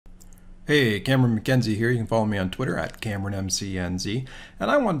Hey, Cameron McKenzie here. You can follow me on Twitter at CameronMCNZ. And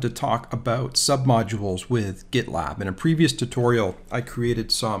I wanted to talk about submodules with GitLab. In a previous tutorial, I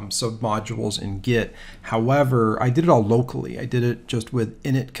created some submodules in Git. However, I did it all locally. I did it just with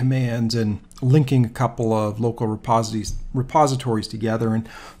init commands and linking a couple of local repositories together. And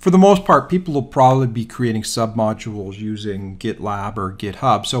for the most part, people will probably be creating submodules using GitLab or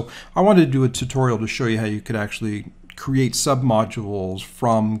GitHub. So I wanted to do a tutorial to show you how you could actually create submodules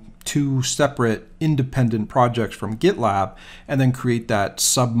from two separate independent projects from GitLab and then create that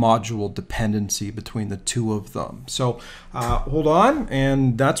submodule dependency between the two of them. So hold on,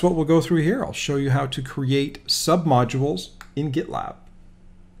 and that's what we'll go through here. I'll show you how to create submodules in GitLab.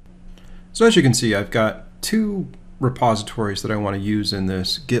 So as you can see, I've got two repositories that I want to use in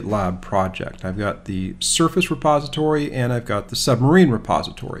this GitLab project. I've got the surface repository and I've got the submarine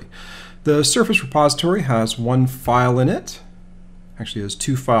repository. The surface repository has one file in it. Actually, has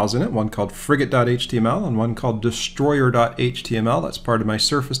two files in it, one called frigate.html and one called destroyer.html. That's part of my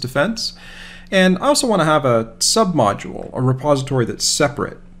surface defense. And I also want to have a submodule, a repository that's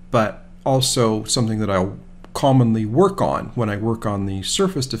separate, but also something that I'll commonly work on when I work on the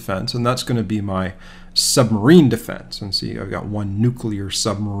surface defense, and that's going to be my submarine defense. And see, I've got one nuclear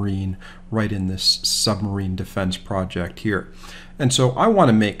submarine right in this submarine defense project here. And so I want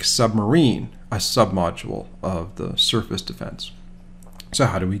to make submarine a submodule of the surface defense. So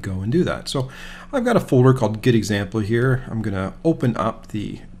how do we go and do that? So I've got a folder called Git example here. I'm going to open up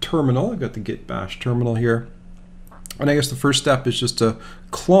the terminal. I've got the Git bash terminal here. And I guess the first step is just to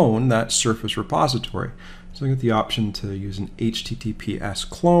clone that surface repository. So I get the option to use an HTTPS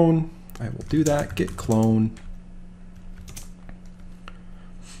clone. I will do that, git clone,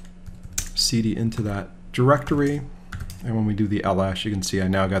 cd into that directory. And when we do the ls, you can see I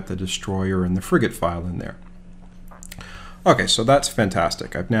now got the destroyer and the frigate file in there. Okay, so that's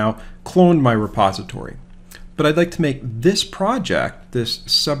fantastic. I've now cloned my repository. But I'd like to make this project, this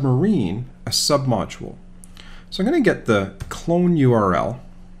submarine, a submodule. So I'm going to get the clone URL.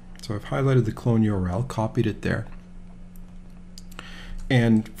 So I've highlighted the clone URL, copied it there.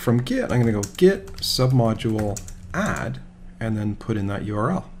 And from Git, I'm going to go git submodule add, and then put in that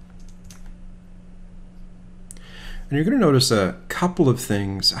URL. And you're going to notice a couple of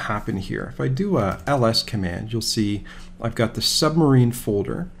things happen here. If I do a ls command, you'll see I've got the submarine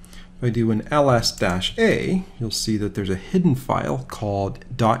folder. If I do an ls-a, you'll see that there's a hidden file called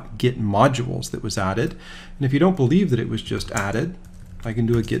 .gitmodules that was added. And if you don't believe that it was just added, I can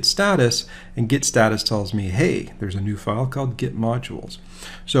do a git status, and git status tells me, hey, there's a new file called gitmodules.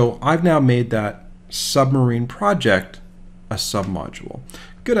 So I've now made that submarine project a submodule.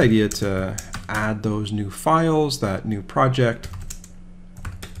 Good idea to add those new files, that new project.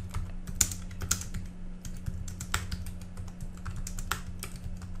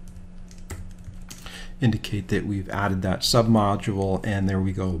 Indicate that we've added that submodule, and there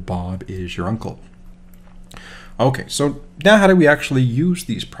we go, Bob is your uncle. Okay, so now how do we actually use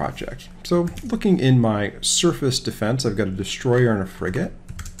these projects? So looking in my surface defense, I've got a destroyer and a frigate.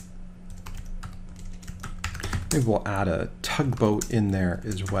 Maybe we'll add a tugboat in there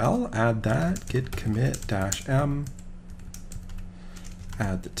as well. Add that, git commit -m,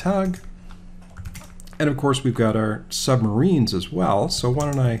 add the tug. And of course we've got our submarines as well. So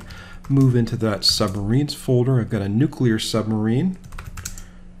why don't I move into that submarines folder. I've got a nuclear submarine.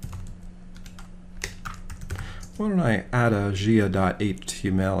 Why don't I add a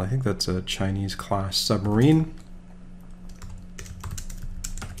jia.html? I think that's a Chinese class submarine.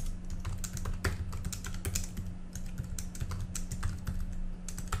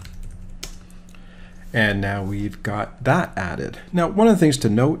 And now we've got that added. Now, one of the things to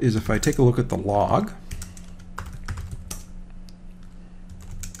note is if I take a look at the log,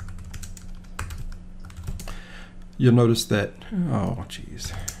 you'll notice that, oh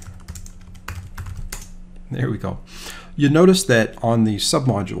geez, there we go. You'll notice that on the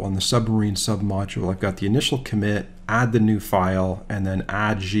submodule, on the submarine submodule, I've got the initial commit, add the new file, and then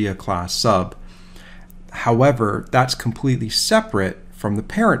add jia class sub. However, that's completely separate from the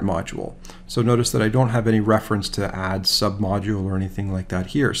parent module. So notice that I don't have any reference to add submodule or anything like that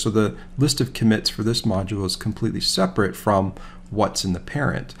here. So the list of commits for this module is completely separate from what's in the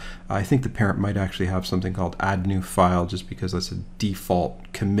parent. I think the parent might actually have something called add new file, just because that's a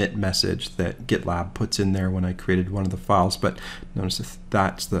default commit message that GitLab puts in there when I created one of the files. But notice if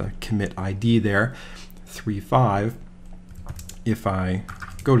that's the commit ID there, 3.5. If I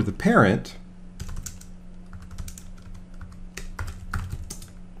go to the parent,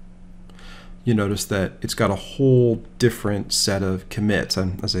 you notice that it's got a whole different set of commits.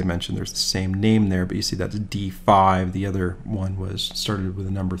 And as I mentioned, there's the same name there, but you see that's D5. The other one was started with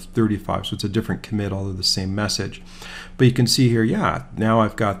a number 35, so it's a different commit, although the same message. But you can see here, yeah, now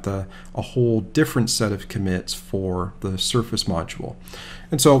I've got a whole different set of commits for the Surface module.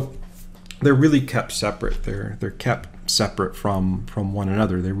 And so they're really kept separate. They're kept separate from one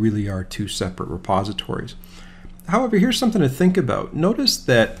another. They really are two separate repositories. However, here's something to think about. Notice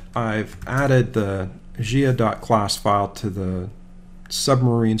that I've added the gia.class file to the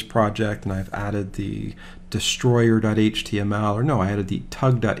submarines project, and I've added the destroyer.html, or no, I added the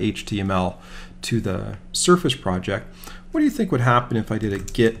tug.html to the Surface project. What do you think would happen if I did a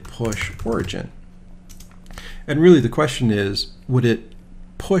git push origin? And really the question is, would it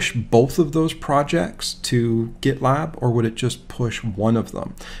push both of those projects to GitLab, or would it just push one of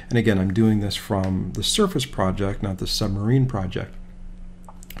them? And again, I'm doing this from the Surface project, not the submarine project.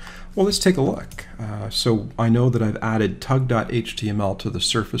 Well, let's take a look. So I know that I've added tug.html to the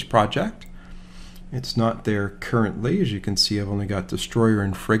Surface project. It's not there currently. As you can see, I've only got destroyer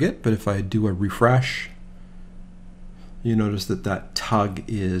and frigate, but if I do a refresh, you notice that that tug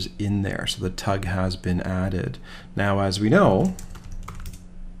is in there. So the tug has been added. Now, as we know,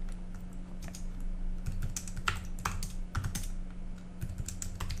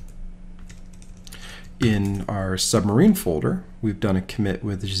 in our submarine folder, we've done a commit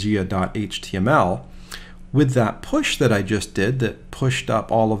with gia.html. With that push that I just did that pushed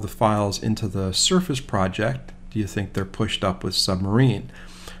up all of the files into the Surface project, do you think they're pushed up with submarine?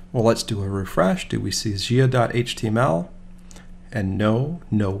 Well, let's do a refresh. Do we see gia.html? And no,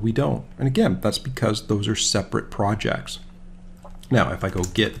 we don't. And again, that's because those are separate projects. Now, if I go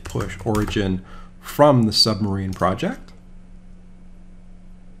git push origin from the submarine project,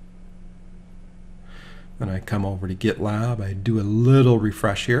 and I come over to GitLab, I do a little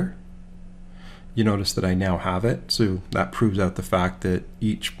refresh here. You notice that I now have it. So that proves out the fact that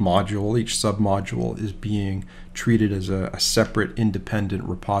each module, each submodule is being treated as a separate independent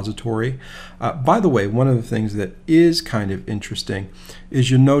repository. By the way, one of the things that is kind of interesting is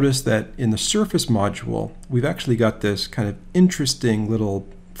you notice that in the Surface module, we've actually got this kind of interesting little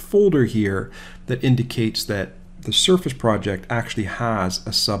folder here that indicates that the Surface project actually has a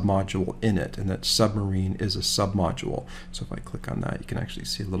submodule in it, and that submarine is a submodule. So if I click on that, you can actually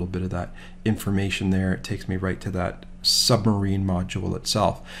see a little bit of that information there. It takes me right to that submarine module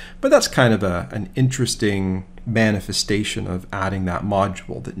itself. But that's kind of an interesting manifestation of adding that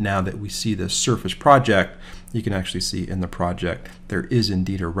module, that now that we see the Surface project, you can actually see in the project there is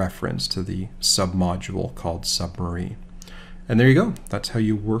indeed a reference to the submodule called submarine. And there you go. That's how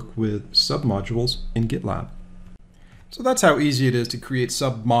you work with submodules in GitLab. So that's how easy it is to create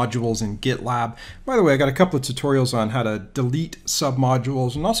submodules in GitLab. By the way, I got a couple of tutorials on how to delete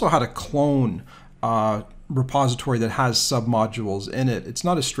submodules and also how to clone a repository that has submodules in it. It's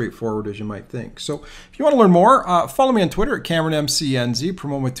not as straightforward as you might think. So if you want to learn more, follow me on Twitter at CameronMCNZ,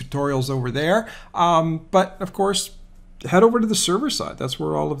 promote my tutorials over there. But of course, head over to the server side. That's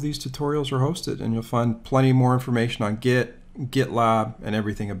where all of these tutorials are hosted, and you'll find plenty more information on Git, GitLab, and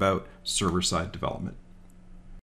everything about server-side development.